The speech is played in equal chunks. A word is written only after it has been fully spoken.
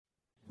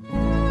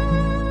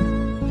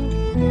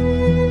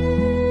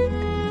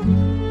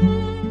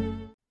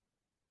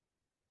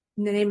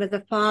In the name of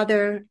the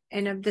Father,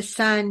 and of the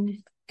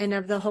Son, and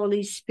of the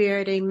Holy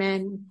Spirit,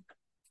 amen.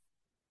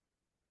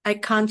 I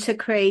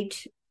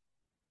consecrate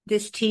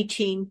this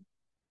teaching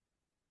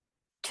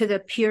to the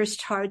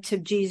pierced hearts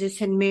of Jesus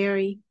and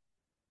Mary,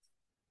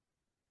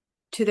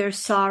 to their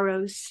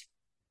sorrows,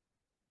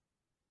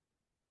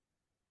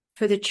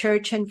 for the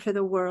church and for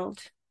the world.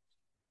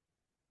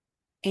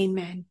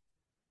 Amen.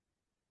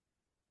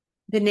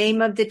 The name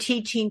of the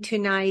teaching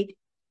tonight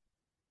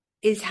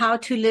is How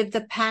to Live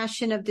the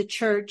Passion of the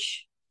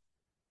Church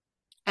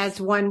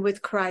as One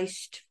with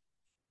Christ.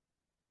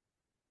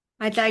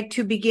 I'd like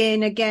to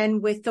begin again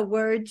with the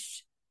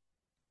words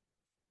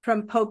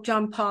from Pope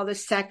John Paul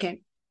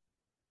II.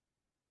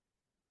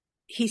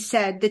 He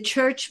said, "The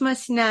church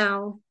must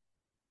now,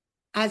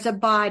 as a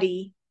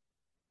body,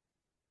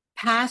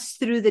 pass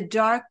through the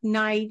dark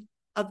night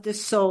of the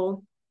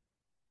soul.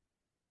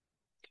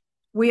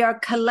 We are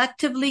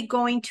collectively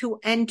going to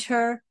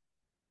enter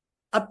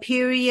a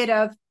period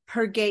of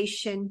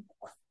purgation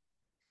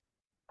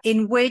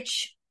in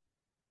which,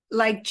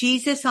 like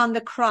Jesus on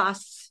the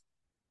cross,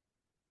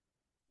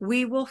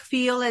 we will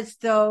feel as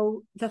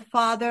though the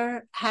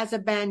Father has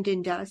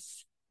abandoned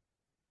us.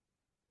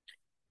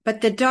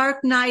 But the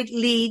dark night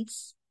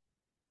leads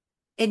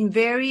in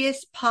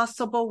various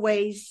possible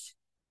ways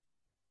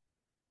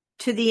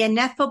to the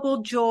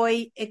ineffable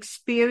joy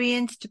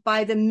experienced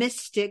by the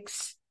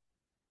mystics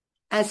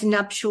as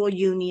nuptial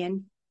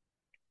union."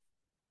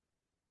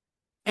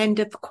 End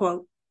of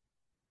quote.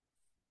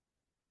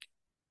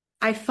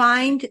 I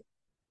find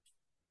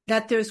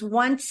that there's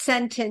one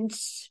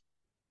sentence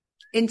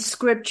in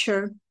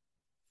Scripture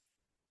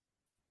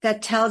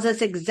that tells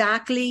us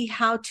exactly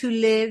how to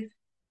live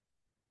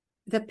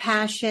the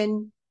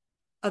passion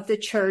of the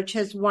church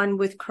as one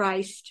with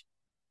Christ.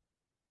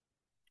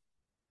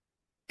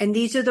 And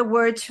these are the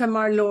words from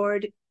our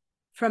Lord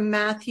from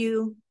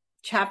Matthew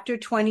chapter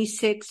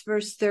 26,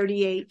 verse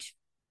 38.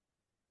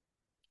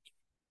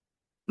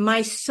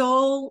 "My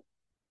soul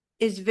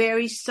is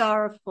very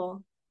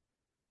sorrowful,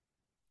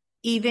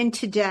 even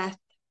to death.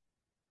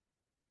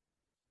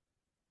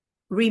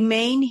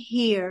 Remain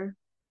here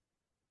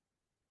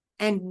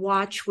and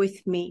watch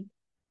with me."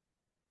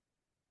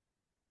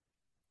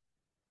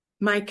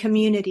 My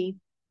community,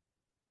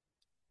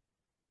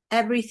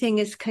 everything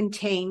is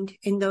contained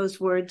in those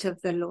words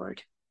of the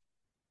Lord.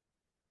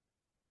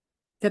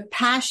 The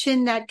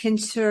passion that can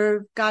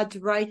serve God's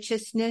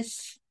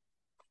righteousness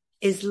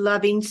is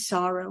loving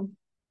sorrow.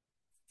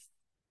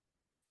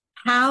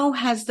 How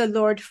has the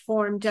Lord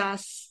formed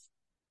us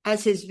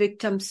as his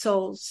victim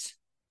souls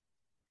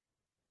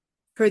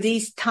for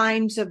these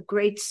times of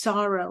great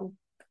sorrow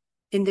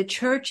in the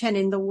church and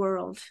in the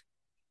world?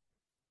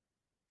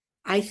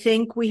 I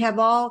think we have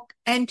all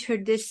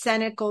entered this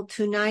cenacle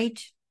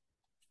tonight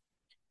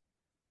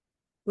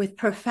with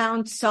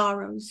profound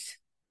sorrows.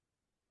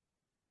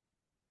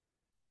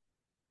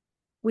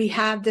 We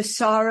have the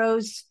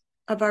sorrows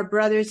of our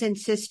brothers and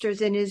sisters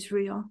in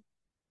Israel,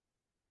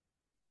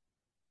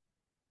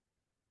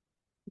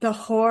 the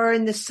horror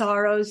and the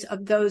sorrows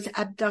of those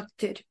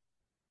abducted,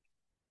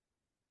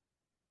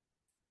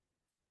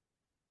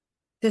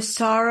 the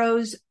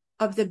sorrows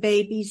of the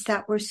babies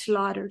that were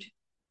slaughtered,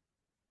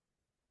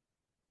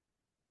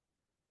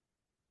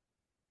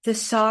 the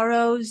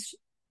sorrows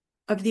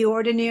of the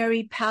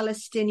ordinary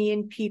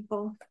Palestinian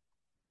people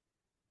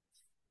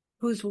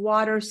whose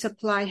water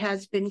supply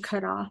has been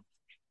cut off.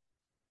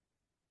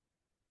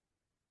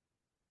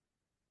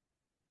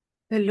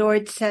 The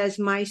Lord says,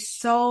 "My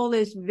soul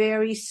is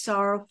very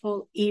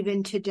sorrowful,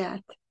 even to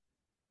death."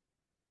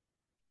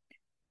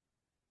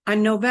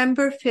 On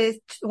November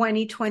 5th,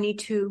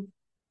 2022,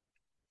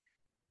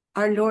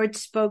 our Lord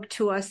spoke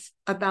to us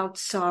about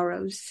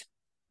sorrows.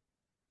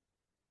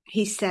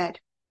 He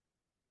said,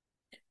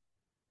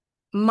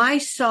 "My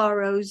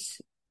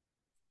sorrows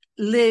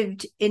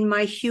lived in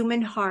my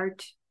human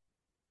heart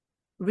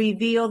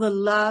reveal the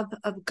love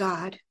of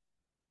God.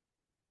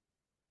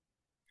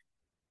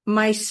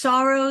 My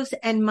sorrows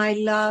and my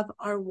love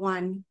are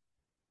one.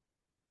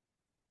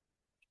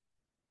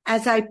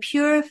 As I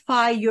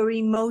purify your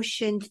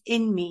emotions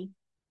in me,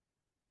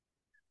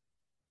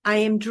 I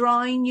am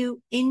drawing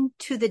you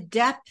into the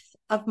depth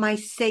of my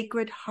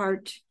sacred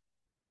heart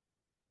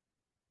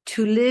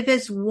to live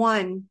as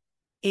one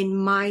in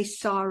my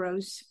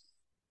sorrows.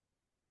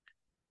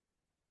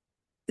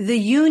 The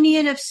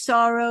union of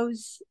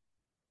sorrows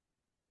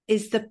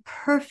is the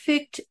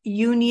perfect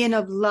union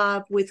of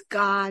love with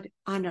God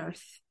on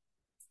earth.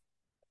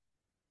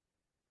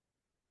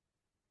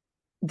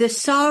 The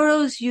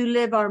sorrows you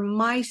live are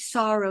my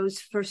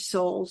sorrows for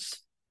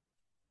souls.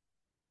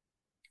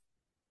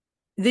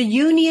 The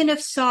union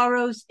of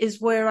sorrows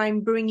is where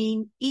I'm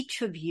bringing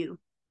each of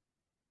you,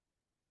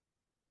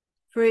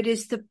 for it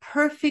is the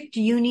perfect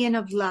union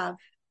of love,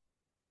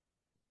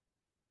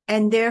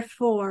 and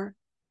therefore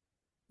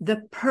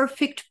the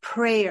perfect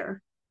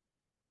prayer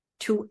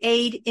to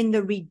aid in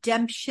the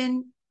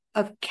redemption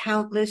of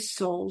countless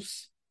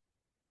souls.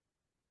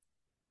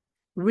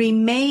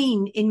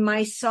 Remain in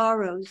my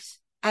sorrows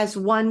as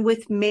one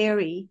with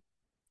Mary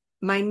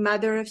my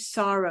mother of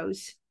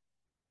sorrows,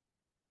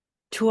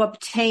 to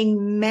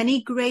obtain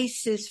many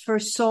graces for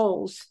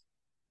souls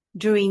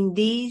during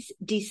these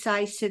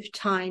decisive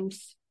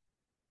times.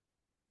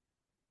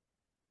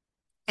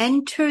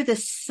 Enter the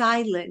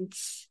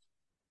silence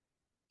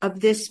of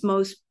this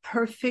most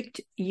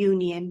perfect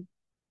union,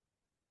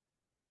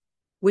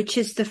 which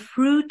is the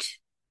fruit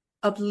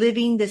of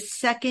living the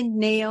second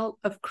nail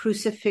of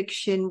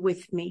crucifixion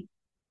with me.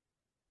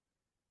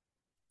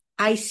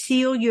 I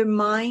seal your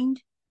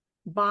mind,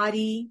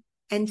 body,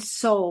 and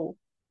soul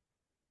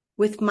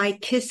with my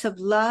kiss of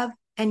love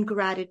and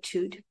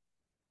gratitude.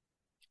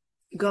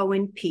 Go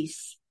in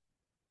peace.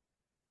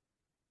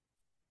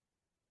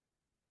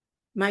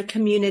 My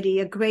community,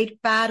 a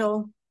great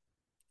battle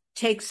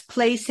takes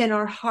place in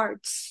our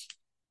hearts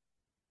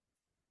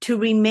to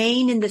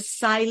remain in the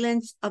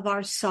silence of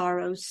our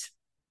sorrows.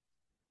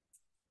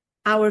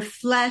 Our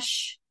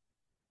flesh,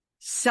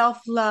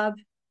 self-love,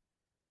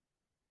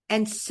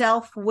 and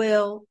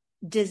self-will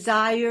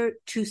desire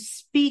to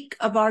speak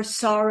of our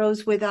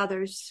sorrows with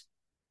others.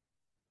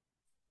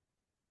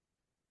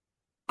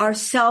 Our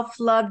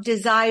self-love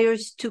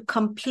desires to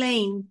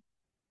complain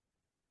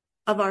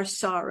of our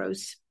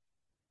sorrows.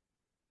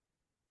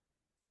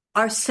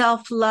 Our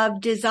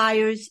self-love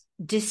desires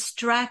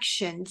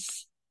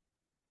distractions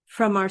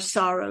from our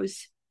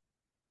sorrows.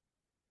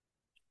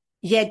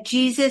 Yet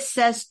Jesus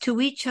says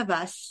to each of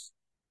us,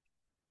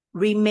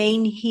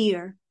 remain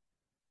here.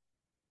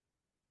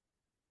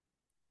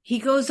 He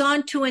goes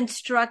on to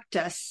instruct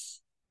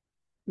us,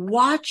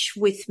 watch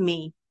with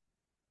me.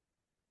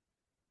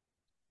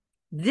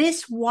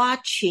 This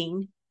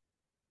watching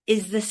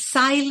is the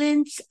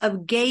silence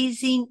of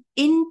gazing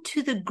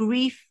into the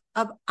grief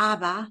of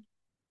Abba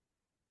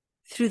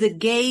through the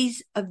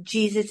gaze of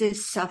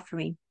Jesus'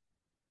 suffering.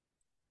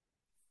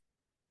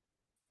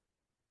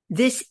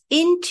 This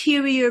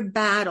interior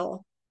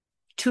battle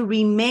to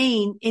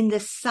remain in the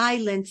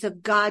silence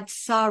of God's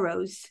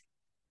sorrows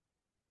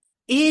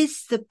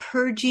is the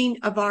purging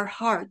of our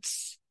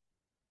hearts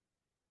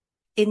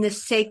in the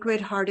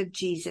Sacred Heart of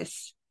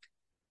Jesus.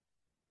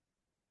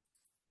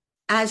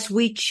 As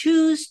we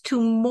choose to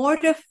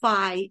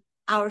mortify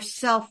our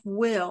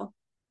self-will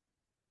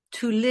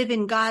to live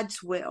in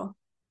God's will,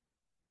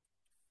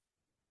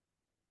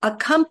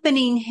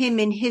 accompanying him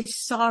in his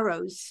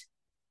sorrows,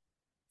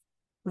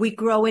 we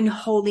grow in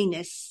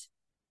holiness,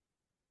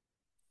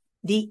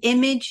 the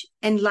image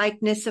and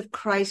likeness of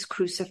Christ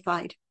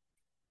crucified.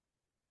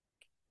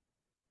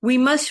 We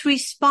must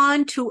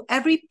respond to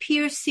every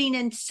piercing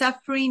and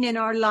suffering in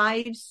our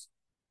lives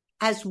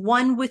as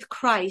one with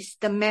Christ,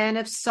 the man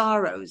of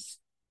sorrows,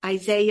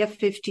 Isaiah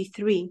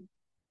 53.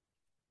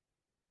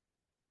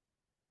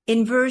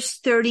 In verse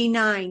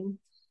 39,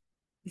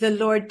 the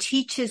Lord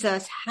teaches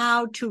us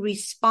how to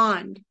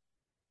respond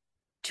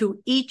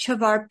to each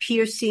of our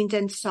piercings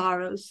and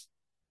sorrows.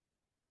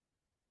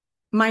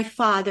 My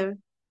Father,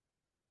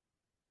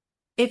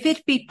 if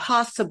it be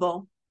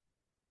possible,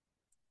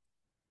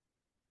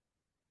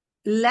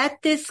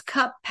 let this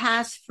cup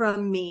pass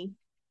from me.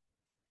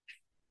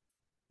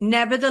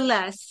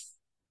 Nevertheless,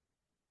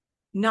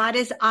 not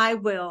as I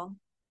will,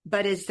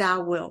 but as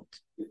thou wilt.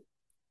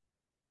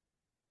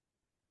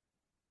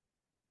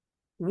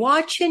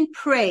 Watch and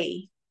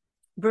pray.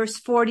 Verse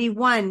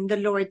 41, the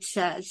Lord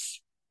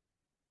says,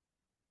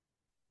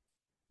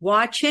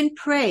 watch and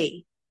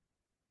pray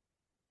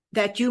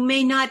that you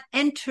may not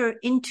enter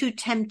into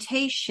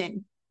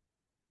temptation.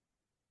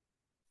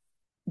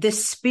 The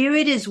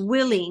spirit is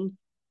willing,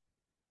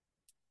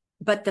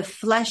 but the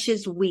flesh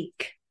is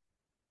weak.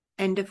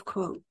 End of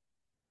quote.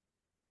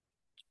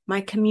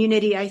 My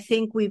community, I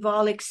think we've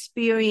all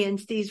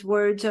experienced these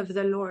words of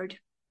the Lord.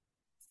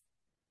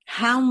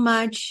 How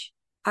much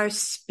our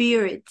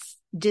spirits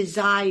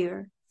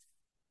desire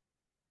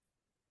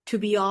to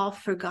be all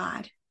for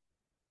God.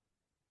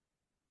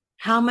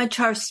 How much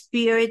our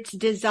spirits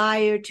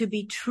desire to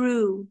be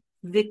true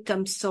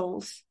victim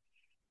souls.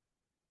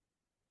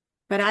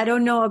 But I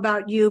don't know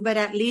about you, but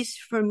at least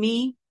for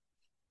me,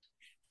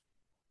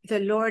 the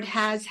Lord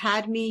has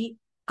had me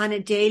on a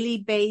daily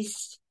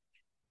basis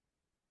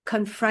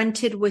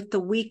confronted with the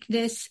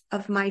weakness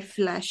of my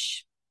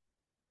flesh.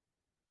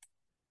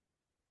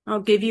 I'll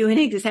give you an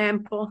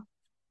example.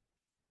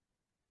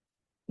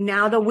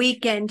 Now the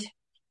weekend,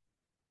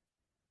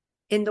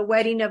 in the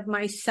wedding of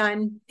my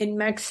son in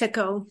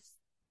Mexico,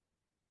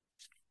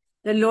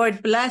 the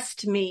Lord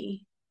blessed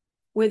me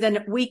with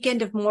a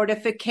weekend of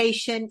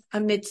mortification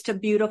amidst a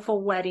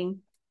beautiful wedding.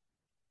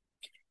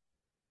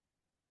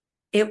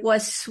 It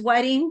was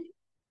sweating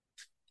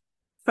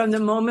from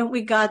the moment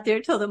we got there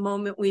till the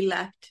moment we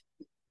left.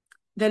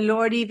 The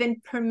Lord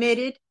even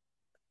permitted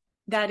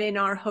that in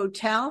our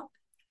hotel,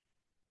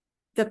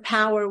 the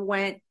power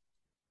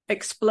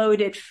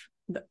exploded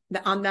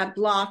on that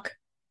block,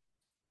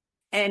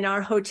 and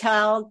our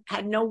hotel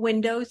had no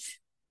windows.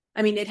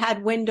 I mean, it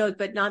had windows,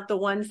 but not the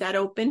ones that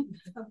open,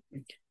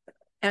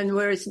 and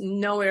there was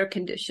no air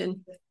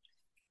condition.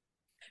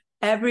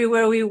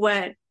 Everywhere we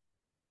went,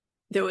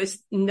 there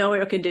was no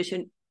air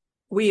condition.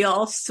 We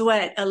all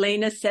sweat.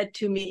 Elena said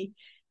to me,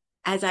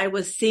 as I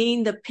was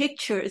seeing the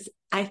pictures,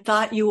 I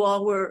thought you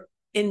all were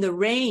in the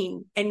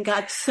rain and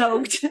got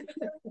soaked.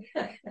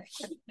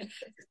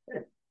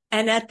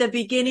 And at the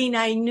beginning,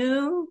 I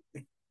knew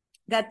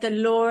that the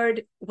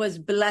Lord was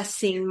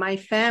blessing my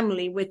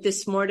family with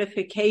this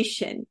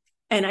mortification.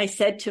 And I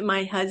said to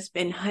my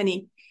husband,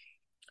 honey,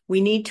 we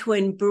need to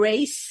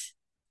embrace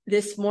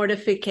this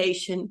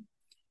mortification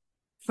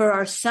for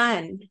our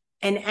son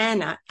and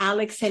Anna,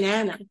 Alex and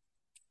Anna,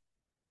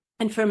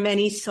 and for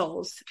many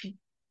souls.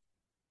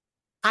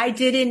 I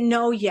didn't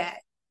know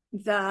yet.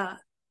 The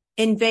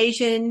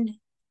invasion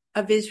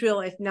of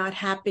Israel had not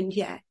happened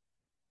yet.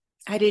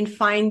 I didn't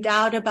find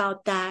out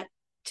about that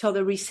till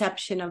the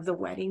reception of the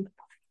wedding.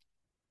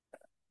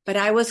 But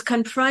I was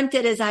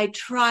confronted as I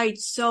tried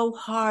so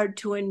hard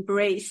to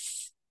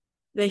embrace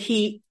the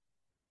heat.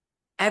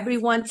 Every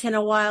once in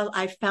a while,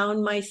 I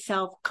found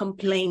myself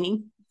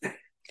complaining.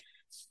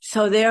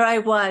 So there I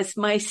was.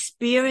 My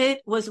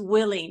spirit was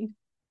willing,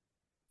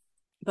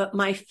 but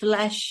my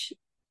flesh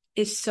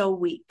is so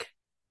weak.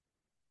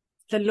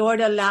 The Lord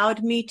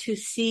allowed me to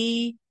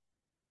see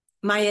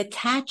my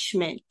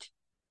attachment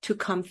to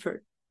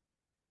comfort.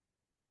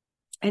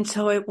 And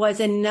so it was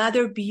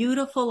another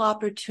beautiful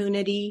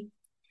opportunity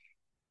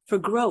for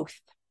growth.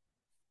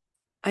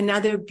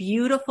 Another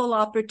beautiful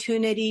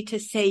opportunity to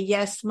say,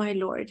 yes, my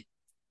Lord,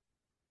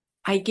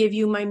 I give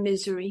you my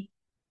misery.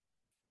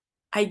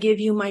 I give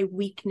you my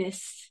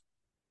weakness.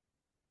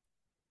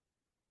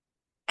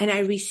 And I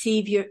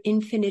receive your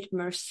infinite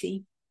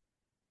mercy.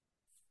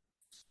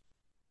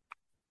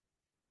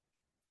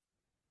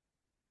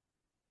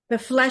 The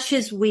flesh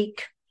is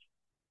weak.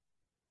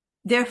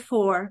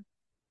 Therefore,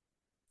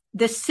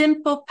 the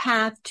simple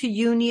path to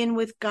union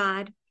with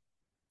God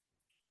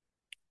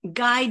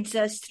guides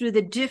us through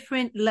the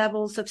different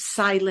levels of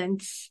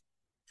silence,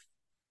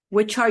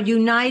 which are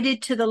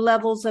united to the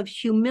levels of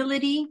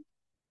humility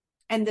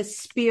and the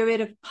spirit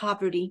of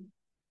poverty.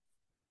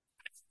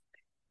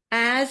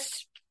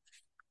 As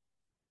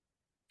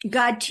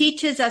God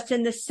teaches us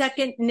in the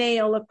second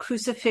nail of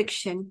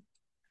crucifixion,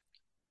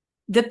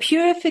 the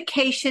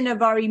purification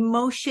of our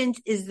emotions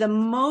is the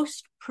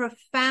most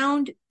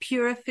profound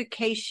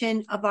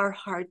purification of our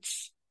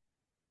hearts.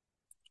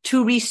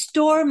 To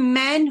restore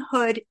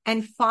manhood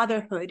and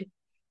fatherhood,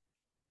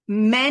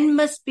 men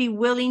must be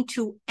willing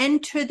to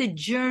enter the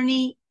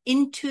journey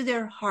into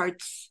their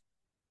hearts.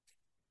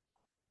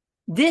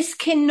 This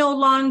can no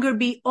longer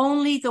be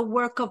only the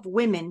work of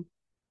women.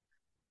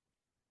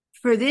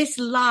 For this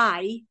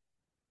lie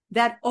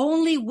that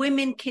only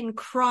women can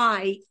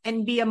cry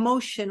and be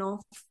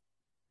emotional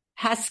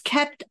has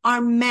kept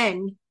our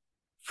men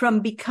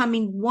from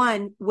becoming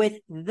one with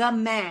the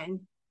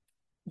man,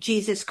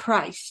 Jesus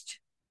Christ.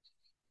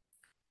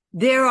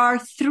 There are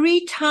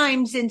 3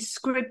 times in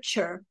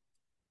scripture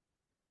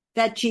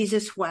that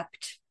Jesus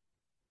wept.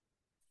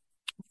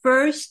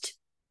 First,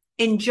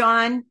 in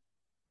John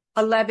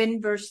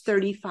 11, verse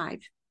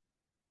 35.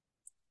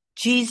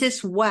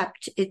 Jesus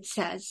wept, it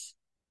says.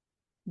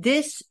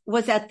 This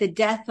was at the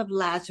death of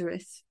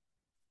Lazarus.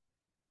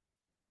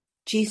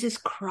 Jesus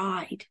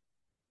cried.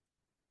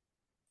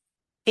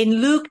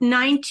 In Luke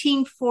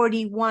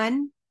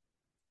 19:41,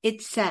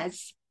 it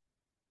says,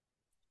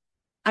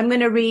 I'm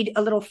going to read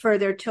a little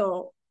further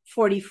till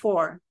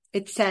 44.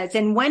 It says,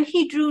 and when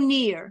he drew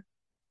near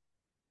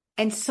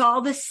and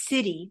saw the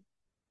city,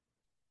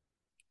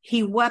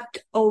 he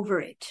wept over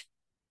it,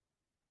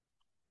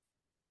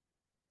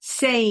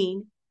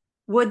 saying,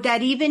 would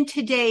that even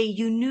today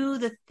you knew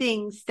the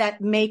things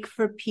that make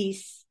for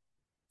peace,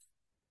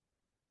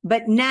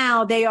 but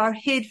now they are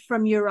hid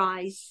from your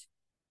eyes.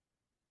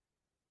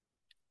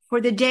 For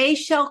the day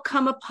shall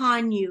come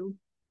upon you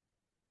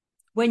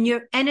when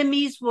your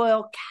enemies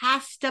will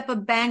cast up a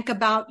bank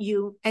about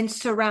you and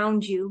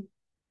surround you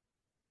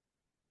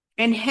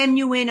and hem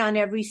you in on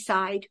every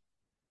side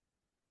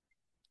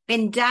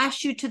and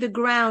dash you to the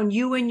ground,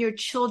 you and your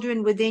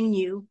children within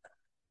you.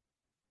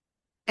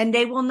 And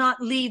they will not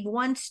leave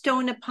one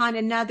stone upon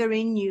another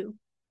in you,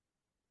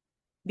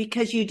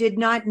 because you did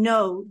not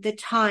know the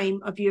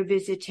time of your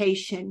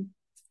visitation.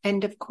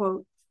 End of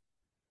quote.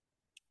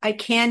 I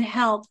can't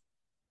help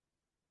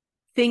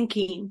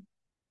thinking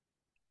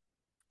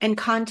and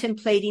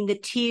contemplating the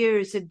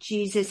tears of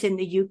Jesus in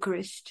the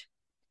Eucharist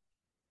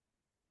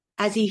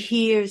as he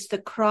hears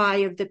the cry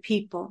of the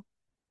people,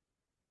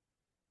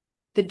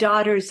 the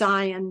daughter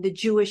Zion, the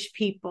Jewish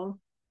people,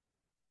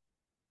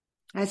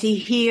 as he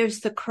hears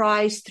the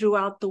cries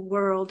throughout the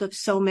world of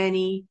so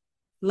many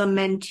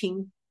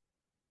lamenting.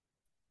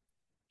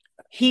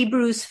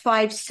 Hebrews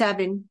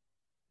 5:7.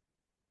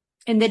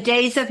 In the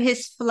days of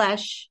his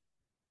flesh,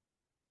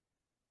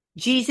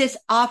 Jesus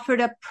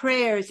offered up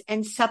prayers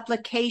and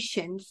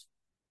supplications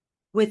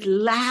with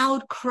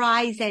loud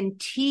cries and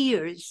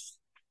tears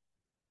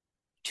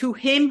to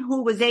him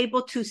who was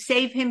able to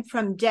save him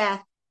from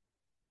death,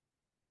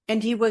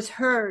 and he was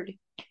heard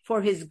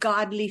for his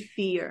godly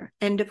fear.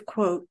 End of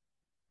quote.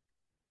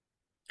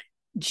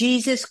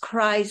 Jesus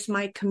cries,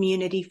 my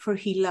community, for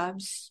he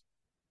loves.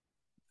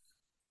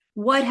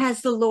 What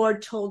has the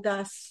Lord told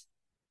us?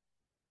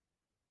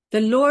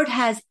 The Lord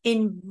has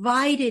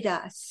invited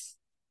us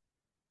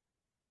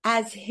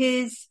as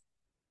his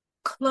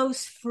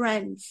close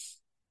friends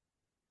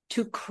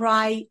to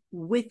cry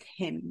with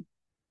him.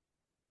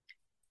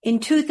 In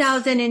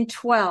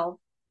 2012,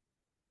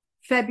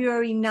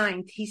 February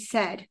 9th, he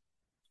said,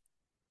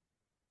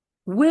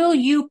 "Will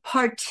you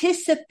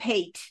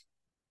participate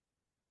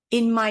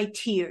in my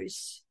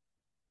tears?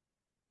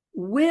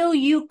 Will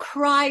you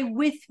cry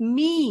with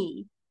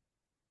me?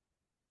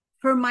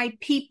 For my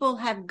people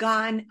have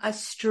gone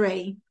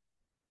astray."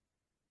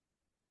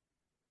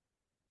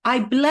 I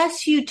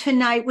bless you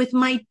tonight with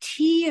my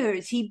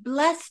tears. He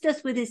blessed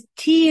us with his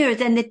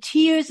tears and the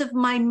tears of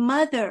my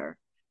mother,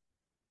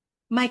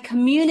 my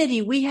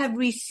community. We have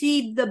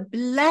received the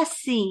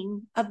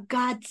blessing of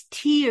God's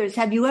tears.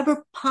 Have you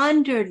ever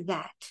pondered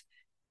that?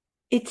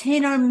 It's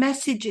in our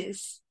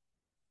messages.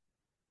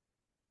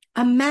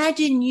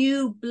 Imagine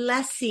you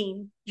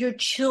blessing your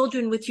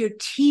children with your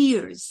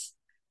tears.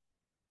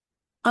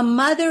 A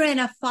mother and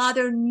a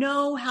father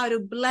know how to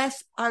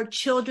bless our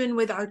children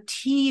with our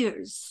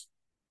tears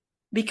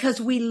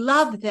because we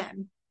love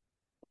them.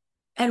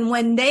 And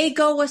when they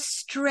go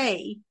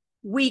astray,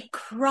 we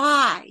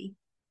cry.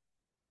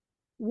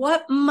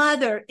 What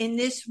mother in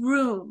this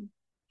room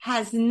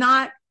has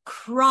not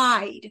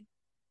cried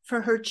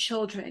for her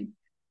children?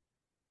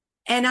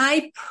 And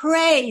I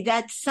pray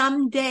that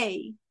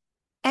someday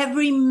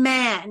every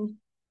man,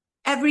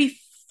 every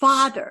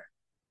father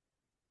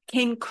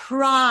can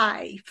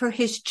cry for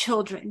his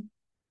children,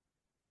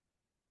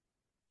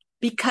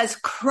 because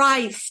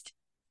Christ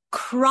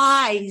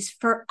cries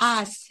for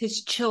us,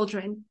 his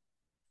children.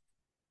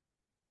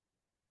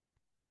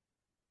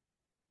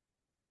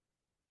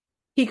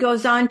 He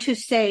goes on to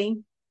say,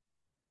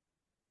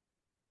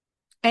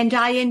 "And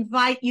I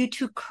invite you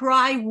to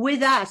cry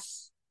with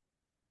us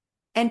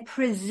and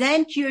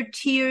present your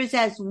tears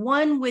as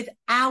one with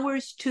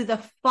ours to the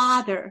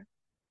Father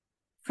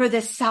for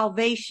the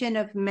salvation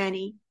of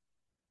many."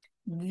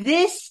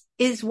 This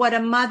is what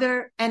a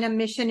mother and a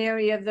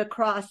missionary of the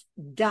cross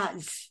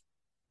does.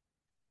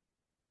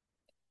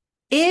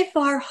 If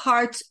our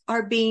hearts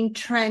are being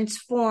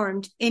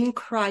transformed in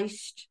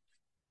Christ,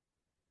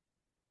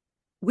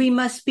 we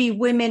must be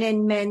women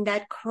and men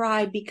that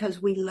cry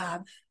because we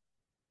love.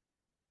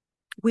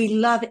 We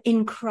love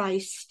in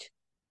Christ.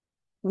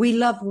 We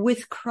love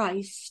with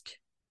Christ.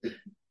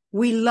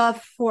 We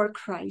love for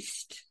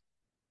Christ.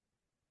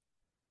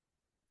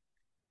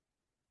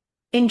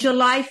 In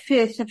July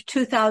 5th of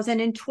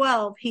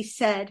 2012, he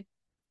said,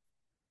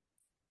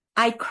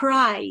 "I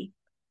cry,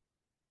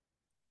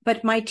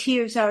 but my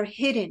tears are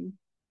hidden.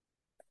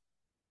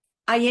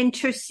 I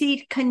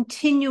intercede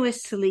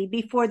continuously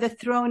before the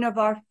throne of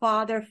our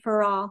Father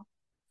for all.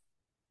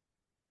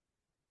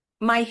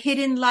 My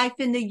hidden life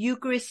in the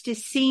Eucharist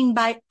is seen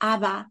by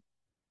Abba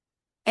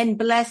and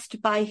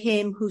blessed by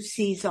him who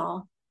sees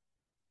all."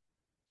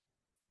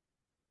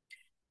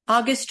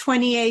 August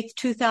 28th,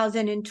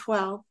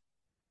 2012.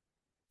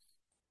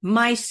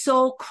 My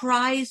soul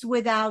cries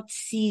without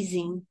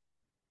ceasing.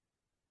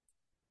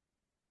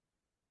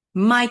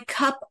 My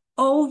cup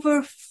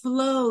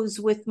overflows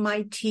with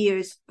my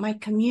tears. My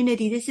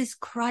community, this is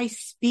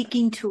Christ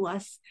speaking to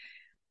us.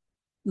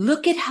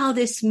 Look at how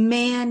this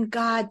man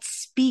God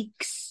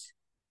speaks.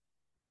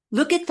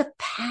 Look at the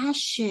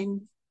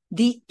passion,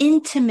 the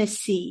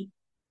intimacy,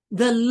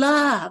 the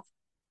love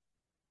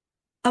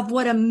of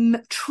what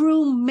a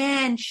true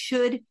man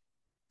should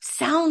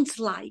sounds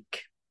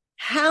like.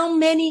 How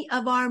many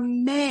of our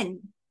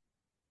men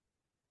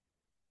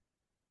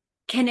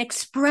can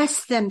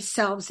express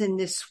themselves in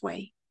this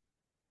way?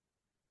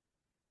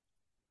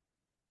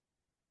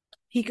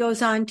 He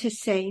goes on to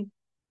say,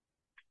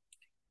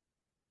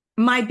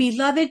 my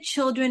beloved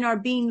children are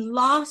being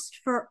lost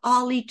for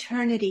all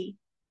eternity.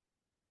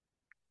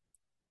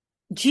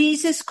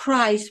 Jesus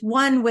Christ,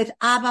 one with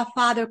Abba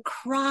Father,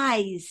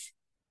 cries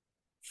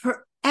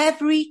for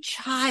every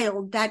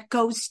child that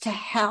goes to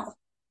hell.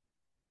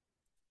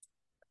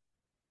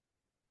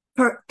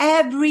 For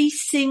every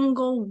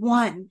single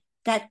one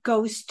that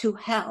goes to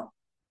hell,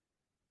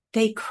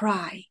 they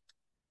cry.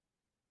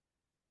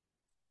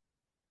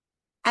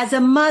 As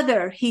a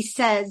mother, he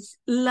says,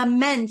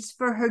 laments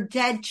for her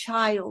dead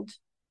child,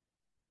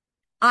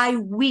 I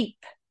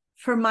weep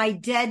for my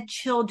dead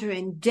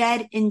children,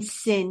 dead in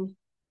sin.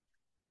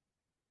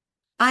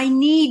 I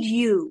need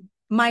you,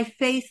 my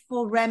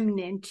faithful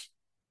remnant,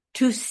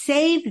 to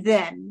save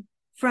them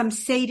from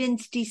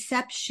Satan's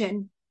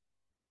deception.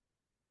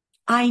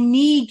 I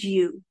need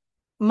you,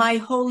 my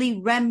holy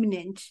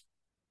remnant,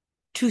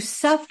 to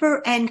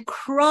suffer and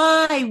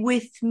cry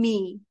with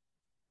me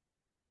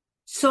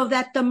so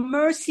that the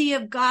mercy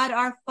of God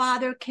our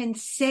Father can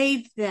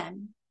save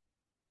them.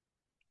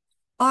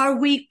 Are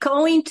we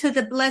going to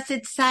the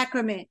Blessed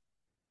Sacrament?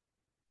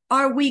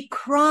 Are we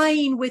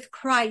crying with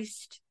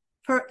Christ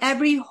for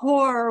every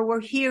horror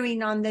we're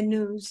hearing on the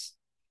news?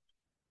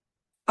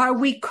 Are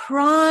we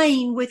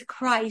crying with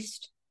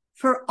Christ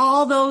for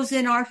all those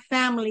in our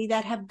family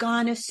that have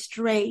gone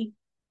astray?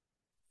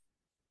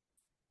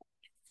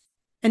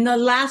 And the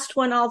last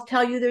one, I'll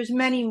tell you, there's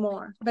many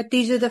more, but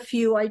these are the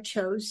few I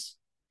chose.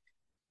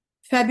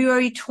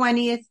 February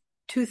 20th,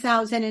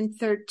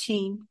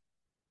 2013.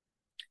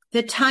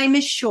 The time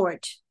is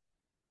short.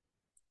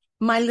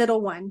 My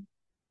little one,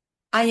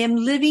 I am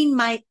living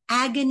my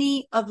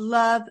agony of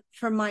love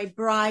for my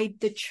bride,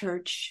 the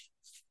church.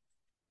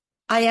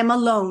 I am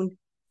alone.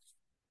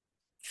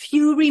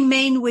 Few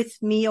remain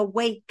with me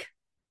awake,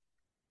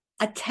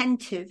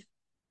 attentive,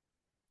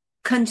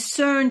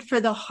 concerned for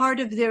the heart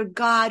of their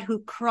God who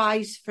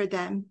cries for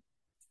them.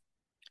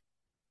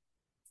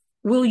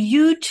 Will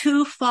you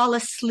too fall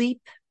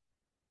asleep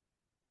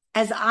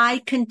as I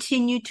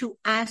continue to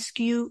ask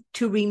you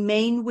to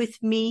remain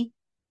with me,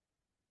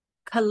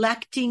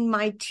 collecting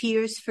my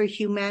tears for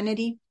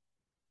humanity?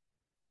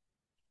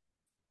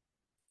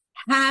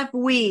 Have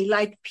we,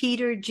 like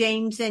Peter,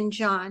 James, and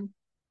John,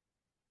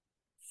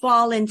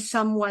 fallen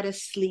somewhat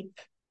asleep?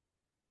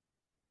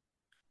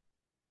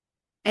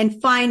 And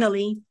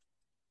finally,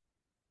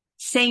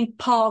 St.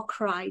 Paul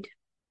cried.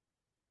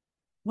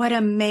 What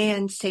a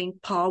man,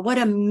 St. Paul. What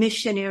a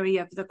missionary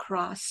of the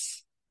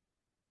cross.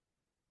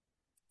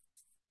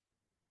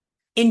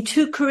 In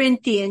 2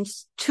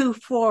 Corinthians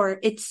 2:4,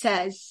 it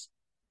says,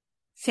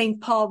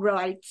 St. Paul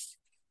writes,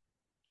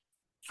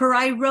 "For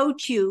I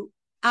wrote you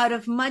out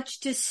of much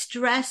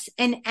distress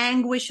and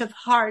anguish of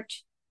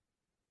heart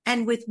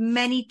and with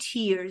many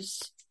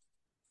tears,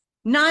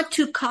 not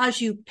to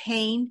cause you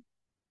pain,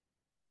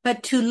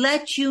 but to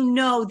let you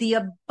know the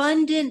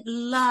abundant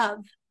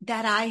love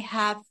that I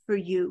have for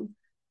you."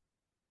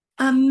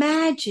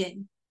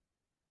 Imagine,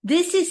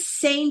 this is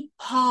St.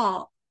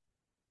 Paul,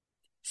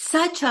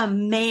 such a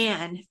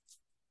man,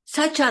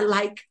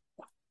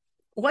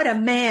 what a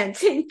man,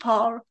 St.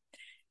 Paul.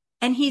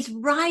 And he's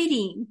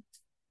writing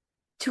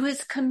to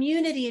his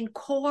community in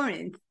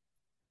Corinth,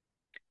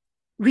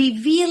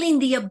 revealing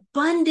the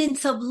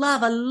abundance of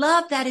love, a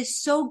love that is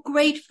so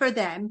great for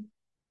them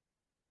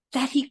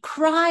that he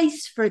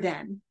cries for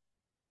them.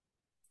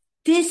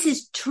 This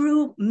is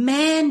true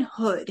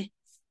manhood.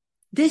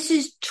 This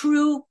is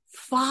true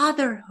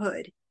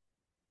fatherhood.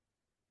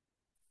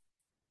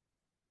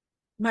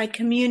 My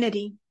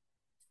community,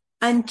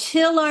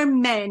 until our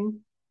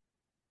men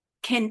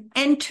can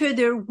enter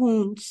their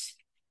wounds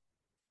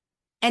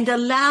and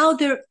allow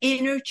their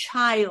inner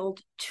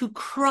child to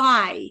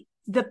cry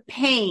the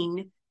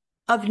pain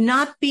of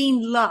not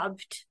being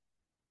loved,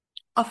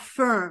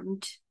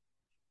 affirmed,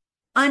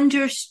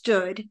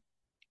 understood,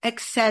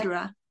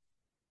 etc.,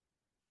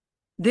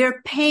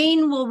 their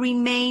pain will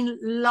remain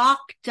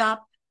locked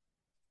up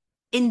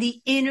in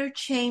the inner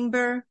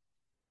chamber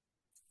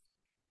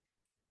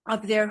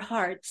of their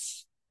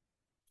hearts.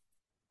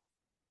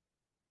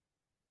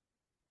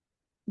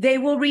 They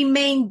will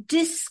remain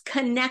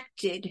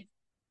disconnected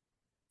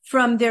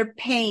from their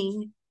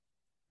pain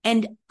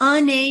and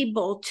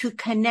unable to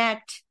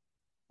connect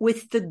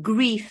with the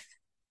grief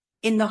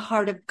in the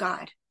heart of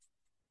God.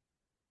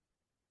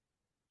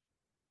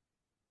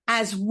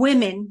 As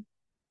women,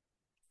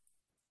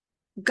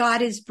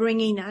 God is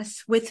bringing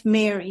us with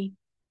Mary.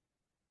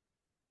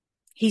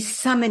 He's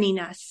summoning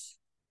us.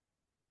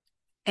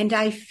 And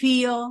I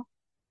feel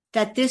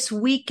that this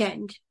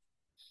weekend,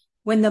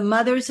 when the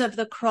mothers of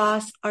the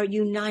cross are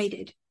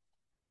united,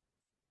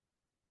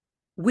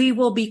 we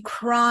will be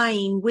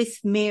crying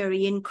with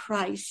Mary in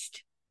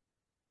Christ,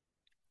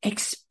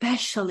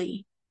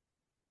 especially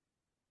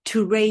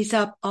to raise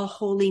up a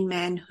holy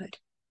manhood,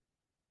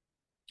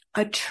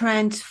 a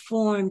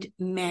transformed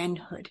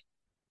manhood,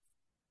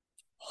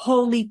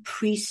 holy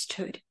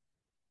priesthood,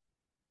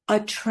 a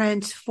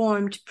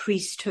transformed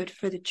priesthood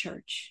for the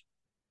church.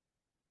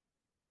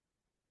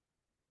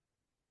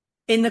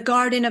 In the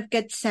Garden of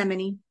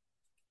Gethsemane,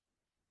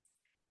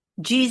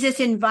 Jesus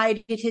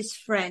invited his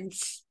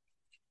friends,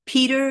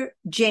 Peter,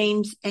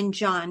 James, and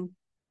John,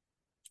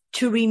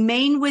 to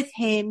remain with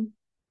him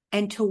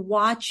and to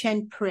watch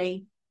and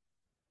pray.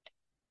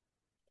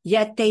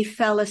 Yet they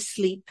fell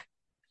asleep.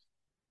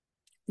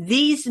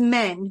 These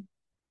men,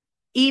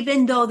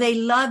 even though they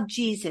loved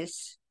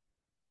Jesus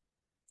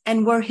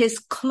and were his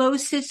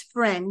closest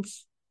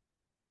friends,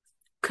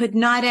 could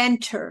not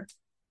enter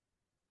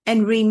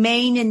and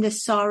remain in the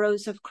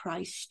sorrows of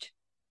Christ.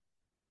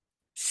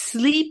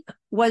 Sleep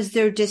was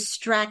their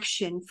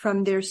distraction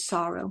from their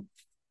sorrow.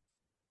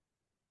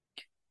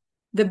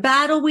 The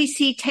battle we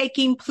see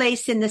taking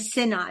place in the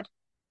synod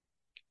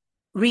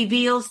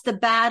reveals the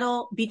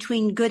battle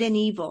between good and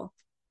evil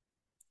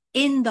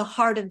in the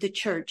heart of the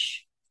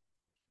church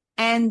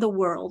and the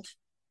world.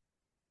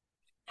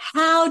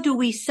 How do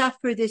we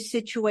suffer this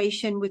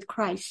situation with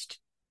Christ?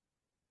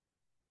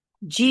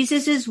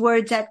 Jesus'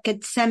 words at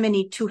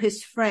Gethsemane to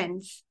his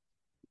friends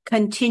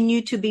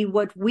continue to be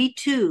what we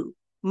too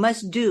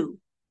must do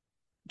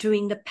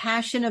during the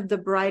passion of the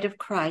bride of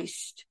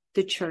Christ,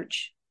 the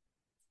church.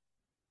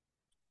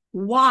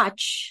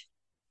 Watch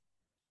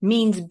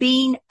means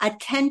being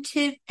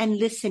attentive and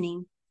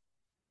listening,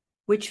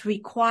 which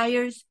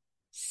requires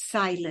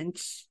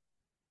silence.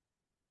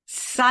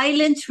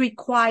 Silence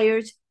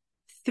requires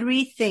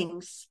 3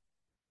 things: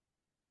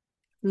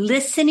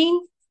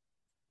 listening,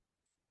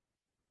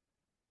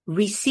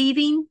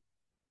 receiving,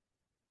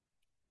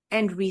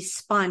 and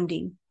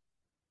responding.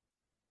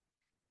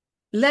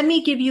 Let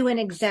me give you an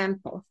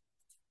example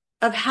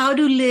of how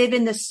to live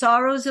in the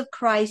sorrows of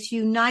Christ,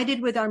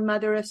 united with our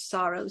Mother of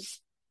Sorrows.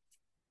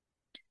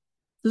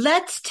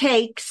 Let's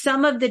take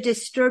some of the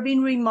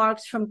disturbing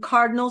remarks from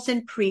cardinals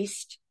and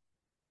priests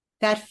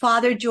that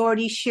Father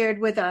Jordi shared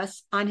with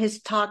us on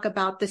his talk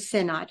about the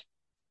synod.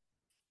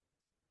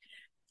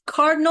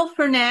 Cardinal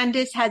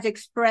Fernandez has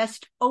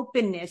expressed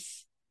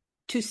openness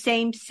to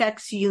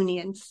same-sex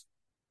unions.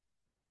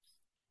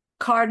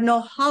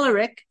 Cardinal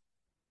Hollerich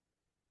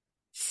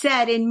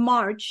said in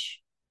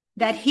March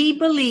that he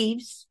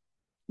believes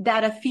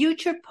that a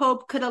future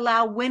pope could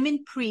allow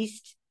women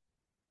priests,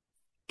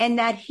 and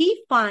that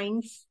he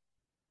finds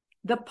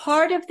the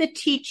part of the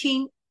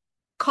teaching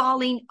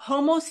calling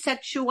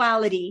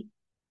homosexuality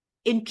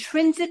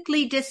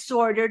intrinsically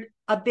disordered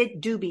a bit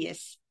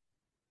dubious.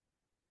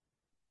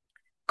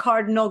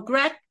 Cardinal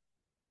Grech,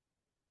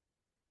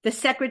 the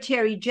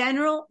Secretary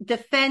General,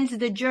 defends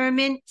the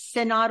German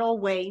synodal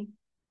way,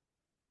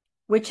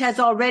 which has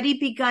already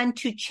begun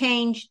to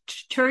change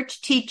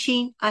church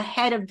teaching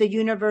ahead of the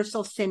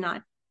Universal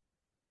Synod.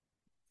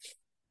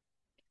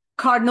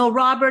 Cardinal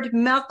Robert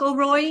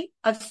McElroy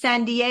of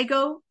San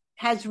Diego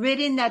has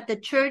written that the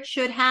church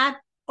should have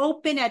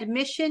open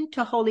admission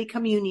to Holy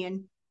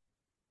Communion.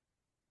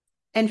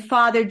 And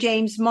Father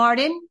James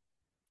Martin,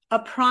 a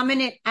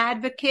prominent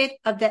advocate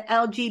of the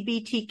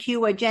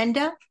LGBTQ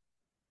agenda,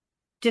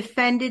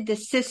 defended the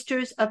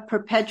Sisters of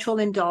Perpetual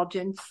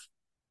Indulgence,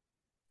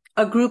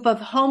 a group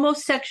of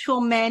homosexual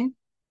men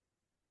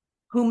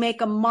who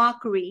make a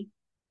mockery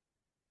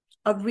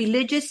of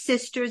religious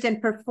sisters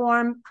and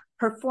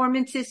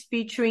performances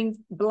featuring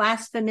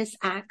blasphemous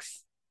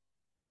acts.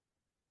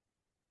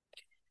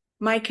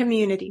 My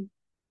community.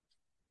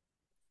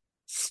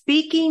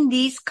 Speaking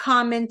these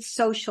comments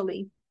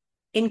socially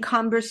in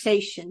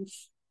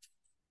conversations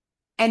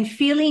and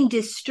feeling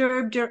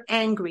disturbed or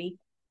angry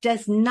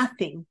does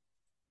nothing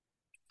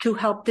to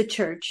help the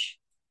church,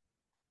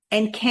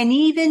 and can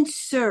even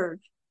serve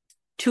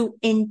to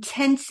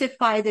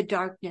intensify the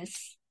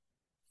darkness.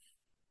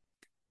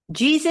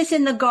 Jesus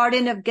in the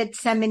Garden of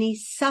Gethsemane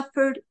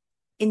suffered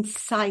in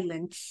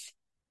silence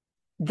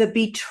the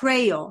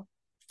betrayal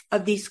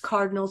of these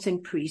cardinals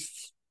and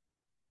priests.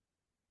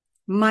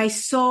 My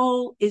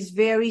soul is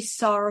very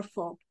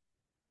sorrowful,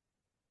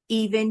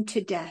 even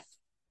to death.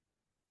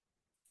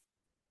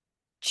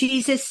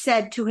 Jesus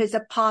said to his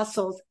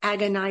apostles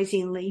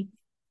agonizingly,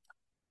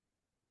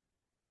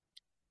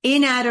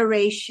 in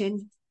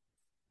adoration,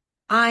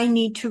 I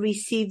need to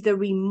receive the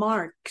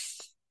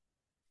remarks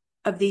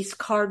of these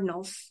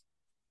cardinals,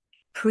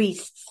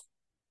 priests,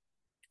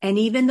 and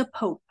even the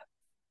Pope,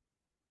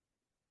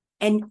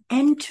 and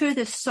enter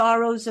the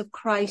sorrows of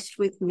Christ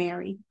with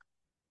Mary.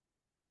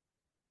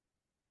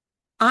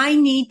 I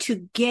need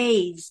to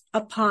gaze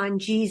upon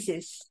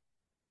Jesus,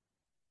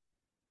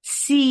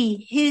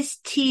 see his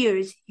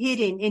tears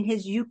hidden in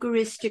his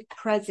Eucharistic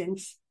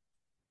presence,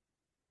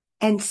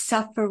 and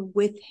suffer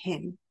with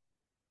him.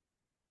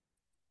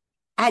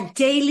 At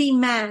daily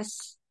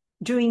Mass,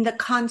 during the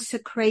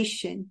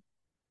consecration,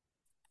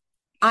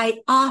 I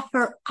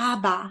offer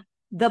Abba,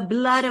 the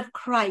blood of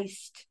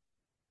Christ,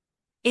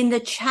 in the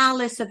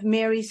chalice of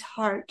Mary's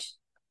heart,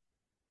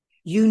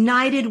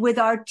 united with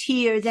our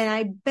tears, and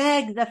I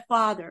beg the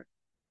Father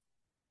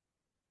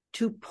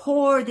to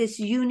pour this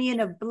union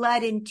of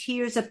blood and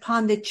tears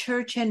upon the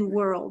church and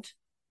world.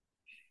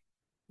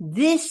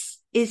 This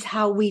is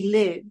how we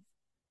live.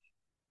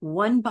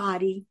 One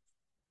body,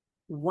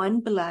 one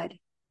blood,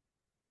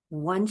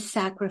 one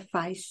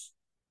sacrifice,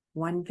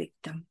 one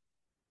victim.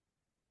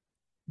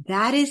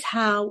 That is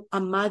how a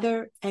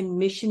mother and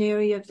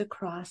missionary of the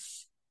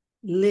cross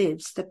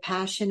lives the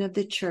passion of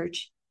the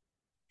church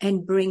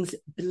and brings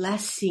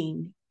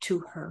blessing to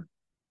her.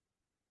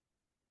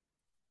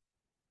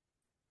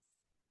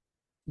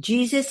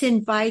 Jesus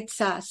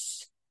invites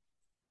us,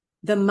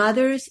 the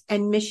mothers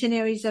and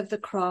missionaries of the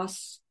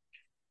cross,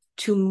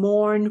 to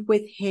mourn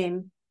with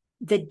him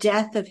the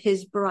death of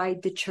his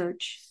bride, the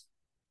church,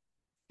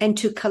 and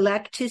to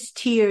collect his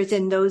tears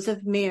and those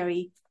of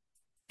Mary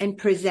and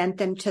present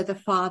them to the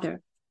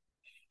Father.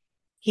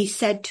 He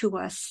said to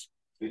us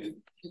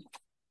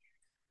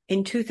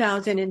in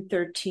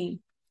 2013,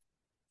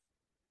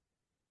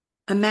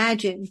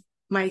 imagine,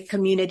 my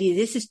community,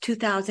 this is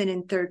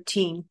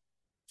 2013.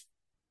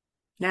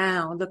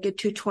 Now look at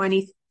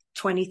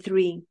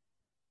 2023.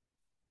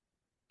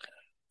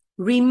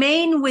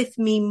 Remain with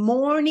me,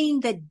 mourning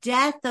the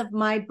death of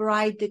my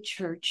bride, the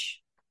church.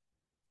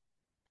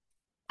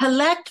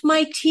 Collect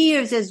my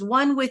tears as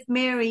one with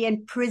Mary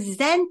and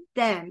present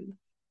them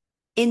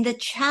in the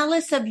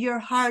chalice of your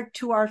heart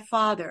to our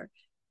Father.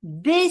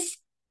 This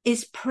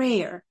is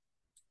prayer.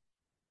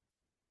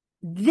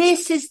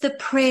 This is the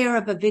prayer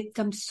of a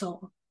victim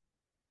soul.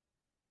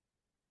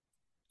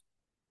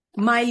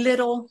 My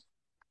little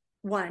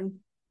one,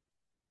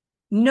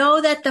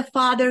 know that the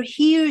Father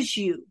hears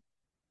you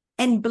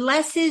and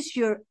blesses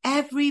your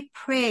every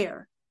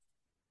prayer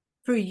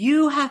for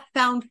you have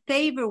found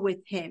favor with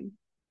him.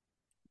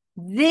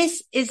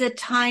 This is a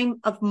time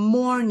of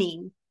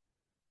mourning.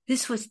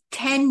 This was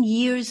 10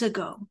 years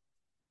ago.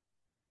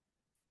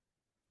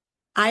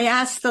 I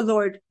asked the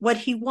Lord what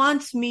he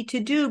wants me to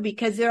do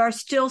because there are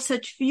still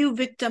such few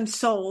victim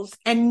souls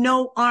and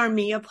no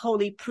army of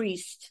holy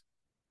priests.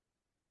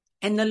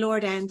 And the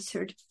Lord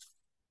answered,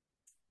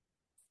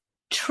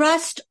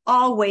 trust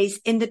always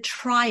in the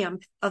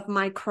triumph of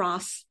my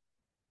cross,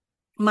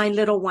 my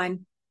little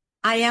one.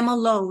 I am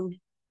alone,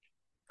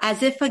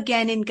 as if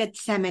again in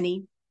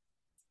Gethsemane.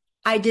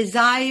 I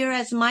desire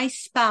as my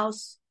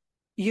spouse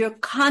your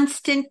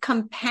constant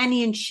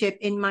companionship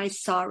in my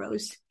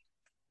sorrows.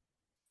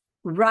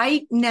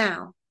 Right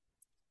now,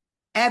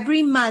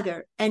 every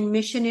mother and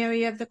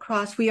missionary of the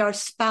cross, we are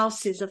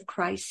spouses of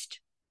Christ.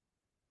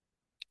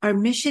 Our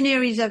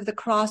missionaries of the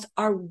cross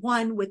are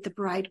one with the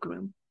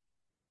bridegroom.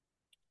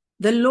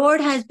 The Lord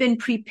has been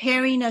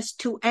preparing us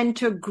to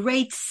enter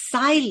great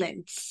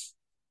silence.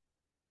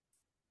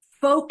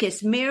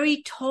 Focus.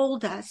 Mary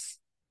told us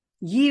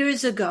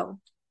years ago,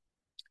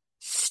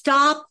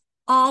 stop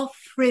all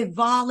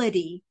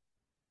frivolity.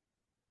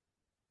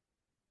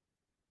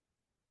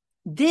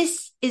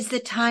 This is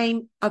the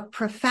time of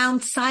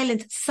profound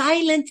silence.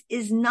 Silence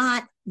is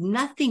not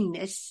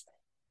nothingness.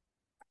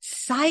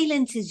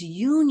 Silence is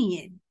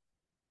union.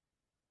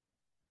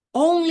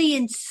 Only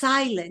in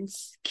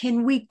silence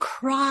can we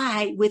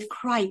cry with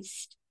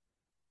Christ.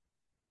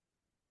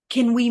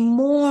 Can we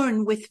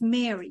mourn with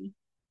Mary?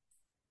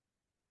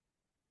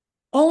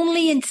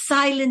 Only in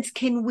silence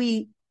can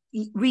we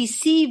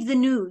receive the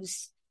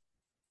news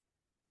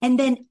and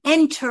then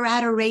enter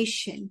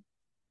adoration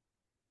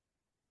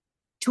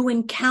to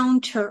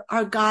encounter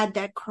our God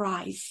that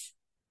cries.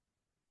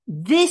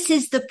 This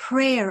is the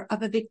prayer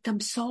of a victim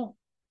soul.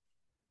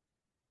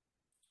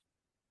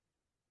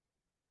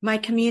 My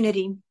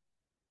community,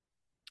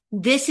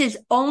 this is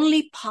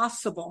only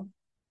possible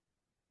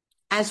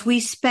as we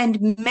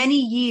spend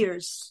many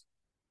years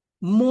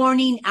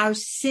mourning our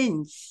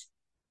sins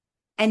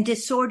and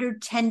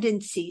disordered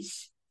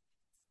tendencies,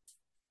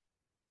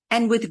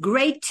 and with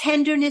great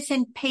tenderness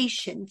and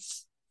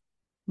patience,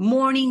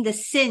 mourning the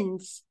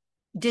sins,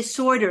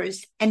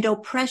 disorders, and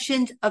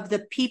oppressions of the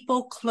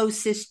people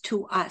closest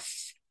to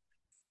us.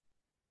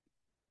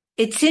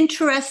 It's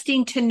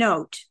interesting to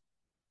note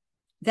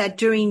that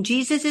during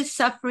Jesus'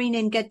 suffering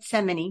in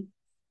Gethsemane,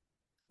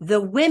 the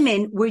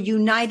women were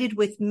united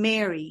with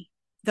Mary,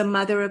 the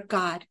Mother of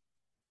God,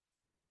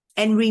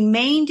 and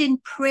remained in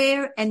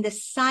prayer and the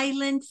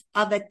silence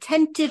of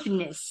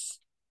attentiveness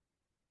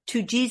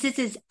to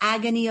Jesus'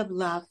 agony of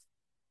love.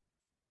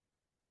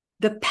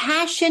 The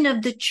passion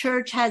of the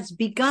church has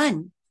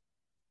begun,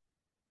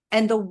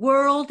 and the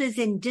world is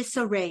in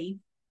disarray.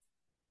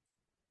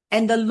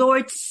 And the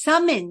Lord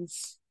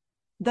summons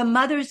the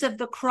mothers of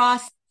the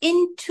cross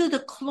into the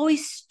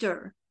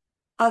cloister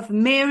of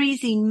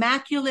Mary's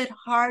Immaculate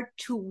Heart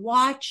to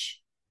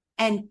watch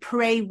and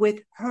pray with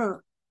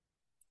her.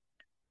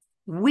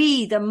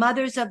 We, the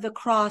mothers of the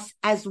cross,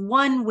 as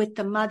one with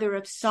the Mother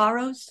of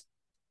Sorrows,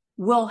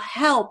 will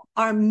help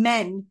our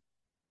men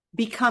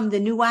become the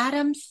new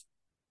Adams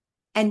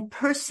and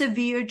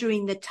persevere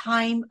during the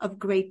time of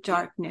great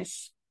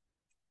darkness.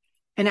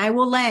 And I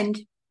will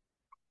end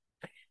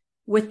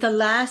with the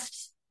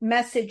last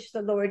message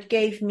the Lord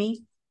gave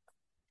me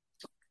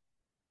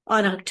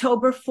on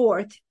October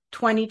 4th,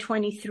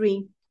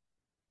 2023.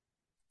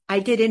 I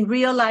didn't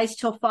realize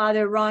till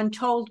Father Ron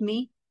told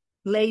me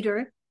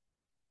later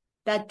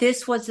that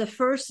this was the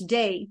first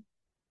day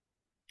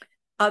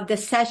of the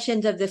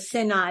sessions of the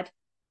Synod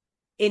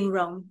in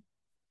Rome.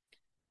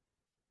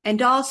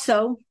 And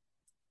also,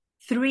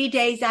 3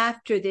 days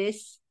after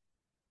this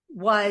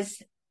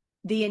was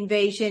the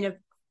invasion of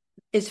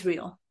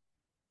Israel.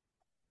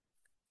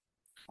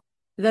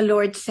 The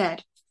Lord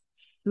said,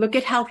 look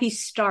at how he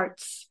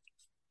starts.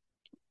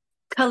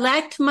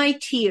 Collect my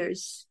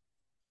tears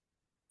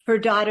for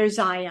daughter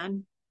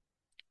Zion.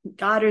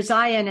 Daughter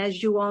Zion,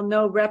 as you all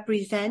know,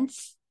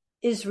 represents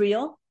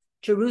Israel,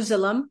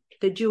 Jerusalem,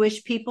 the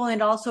Jewish people,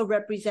 and also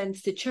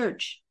represents the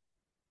church.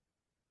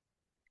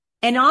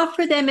 And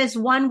offer them as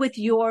one with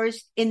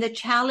yours in the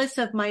chalice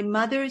of my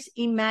mother's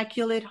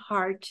Immaculate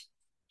Heart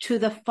to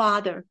the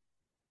Father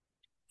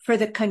for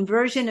the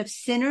conversion of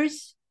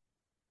sinners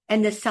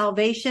and the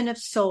salvation of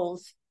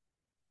souls,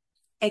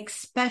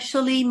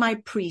 especially my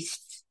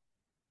priests.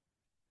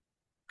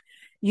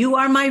 You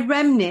are my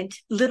remnant,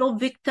 little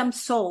victim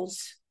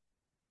souls,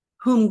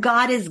 whom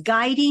God is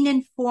guiding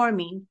and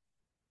forming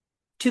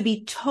to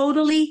be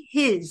totally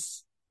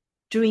his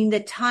during the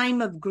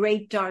time of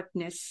great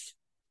darkness.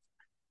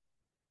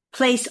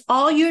 Place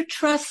all your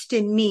trust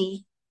in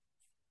me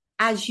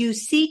as you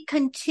see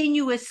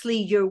continuously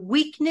your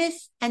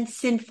weakness and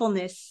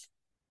sinfulness.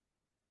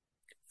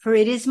 For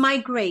it is my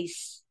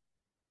grace,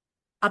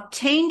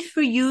 obtained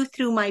for you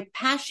through my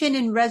passion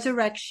and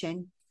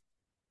resurrection,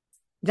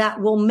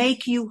 that will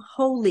make you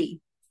holy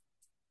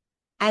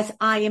as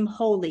I am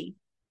holy.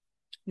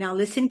 Now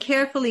listen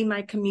carefully,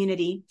 my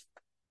community,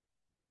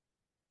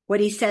 what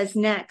he says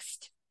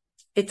next.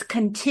 It's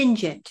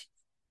contingent.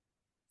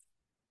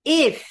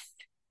 If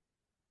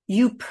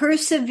you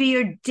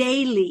persevere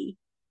daily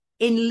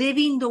in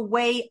living the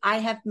way I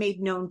have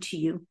made known to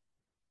you,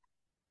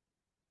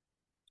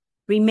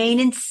 remain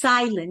in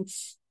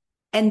silence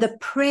and the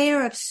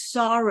prayer of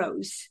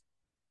sorrows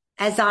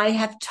as I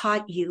have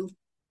taught you,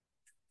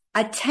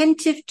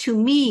 attentive to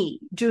me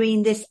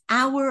during this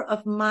hour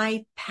of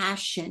my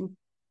passion.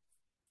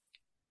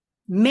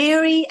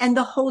 Mary and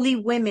the holy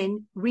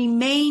women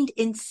remained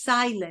in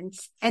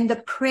silence and the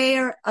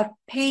prayer of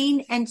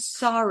pain and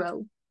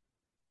sorrow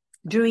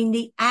during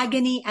the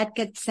agony at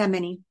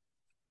Gethsemane.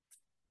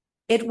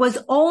 It was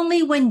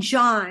only when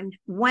John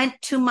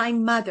went to my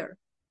mother,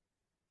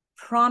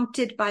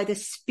 prompted by the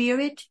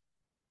Spirit,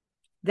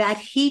 that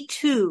he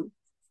too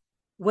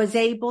was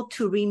able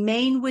to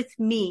remain with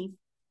me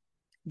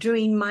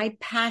during my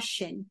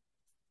passion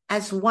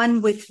as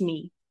one with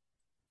me,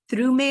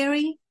 through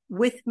Mary,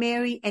 with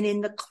Mary, and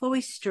in the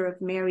cloister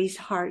of Mary's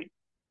heart.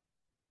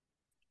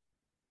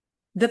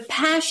 The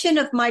passion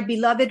of my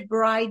beloved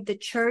bride, the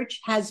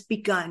church, has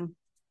begun.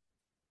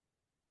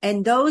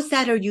 And those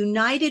that are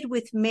united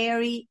with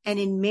Mary and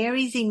in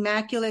Mary's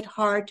immaculate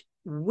heart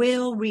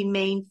will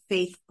remain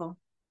faithful.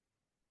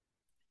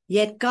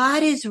 Yet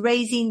God is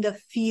raising the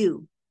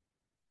few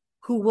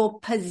who will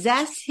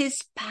possess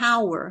his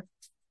power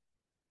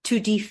to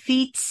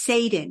defeat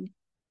Satan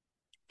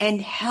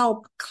and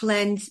help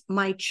cleanse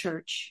my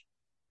church.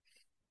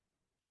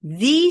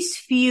 These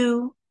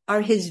few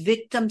are his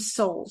victim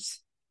souls,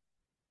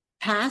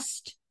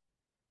 past,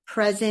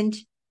 present,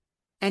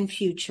 and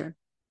future,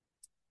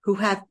 who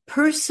have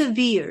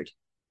persevered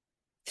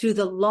through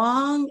the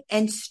long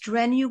and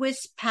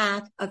strenuous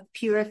path of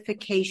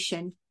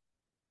purification,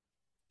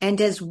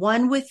 and as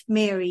one with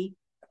Mary,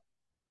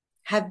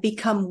 have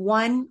become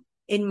one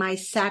in my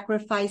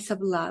sacrifice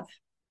of love.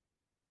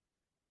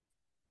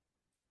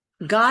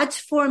 God's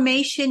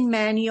formation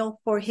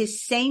manual for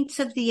his saints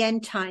of the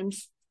end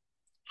times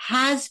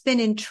has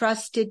been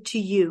entrusted to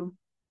you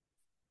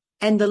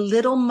and the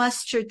little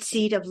mustard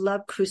seed of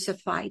love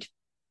crucified.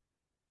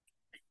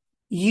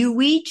 You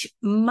each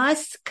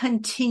must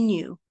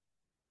continue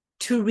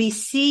to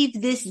receive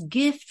this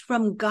gift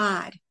from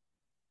God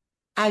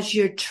as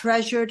your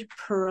treasured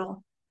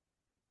pearl,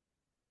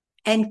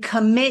 and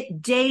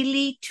commit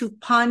daily to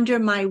ponder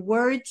my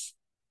words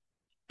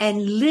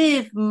and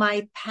live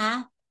my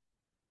path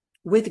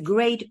with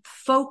great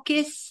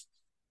focus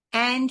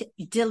and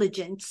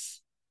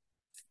diligence.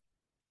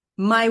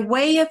 My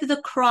way of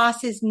the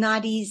cross is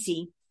not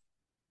easy,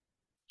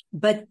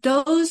 but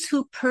those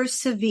who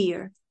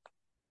persevere,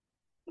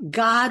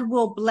 God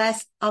will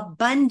bless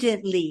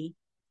abundantly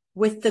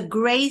with the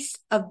grace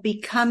of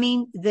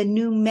becoming the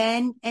new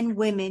men and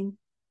women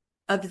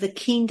of the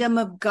kingdom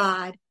of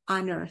God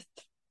on earth.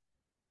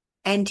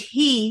 And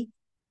he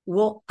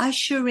will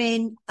usher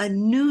in a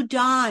new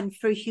dawn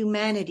for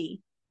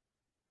humanity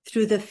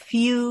through the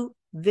few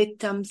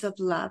victims of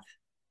love.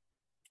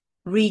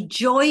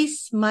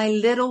 Rejoice, my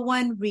little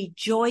one,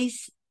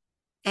 rejoice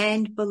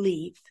and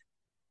believe.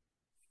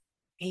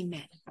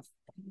 Amen.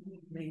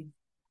 Amen.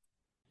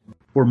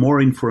 For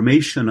more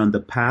information on the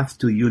path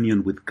to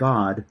union with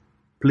God,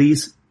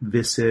 please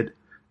visit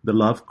the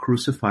Love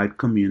Crucified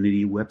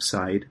community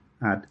website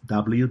at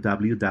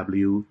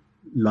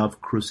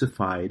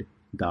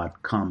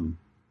www.lovecrucified.com.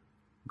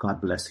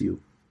 God bless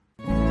you.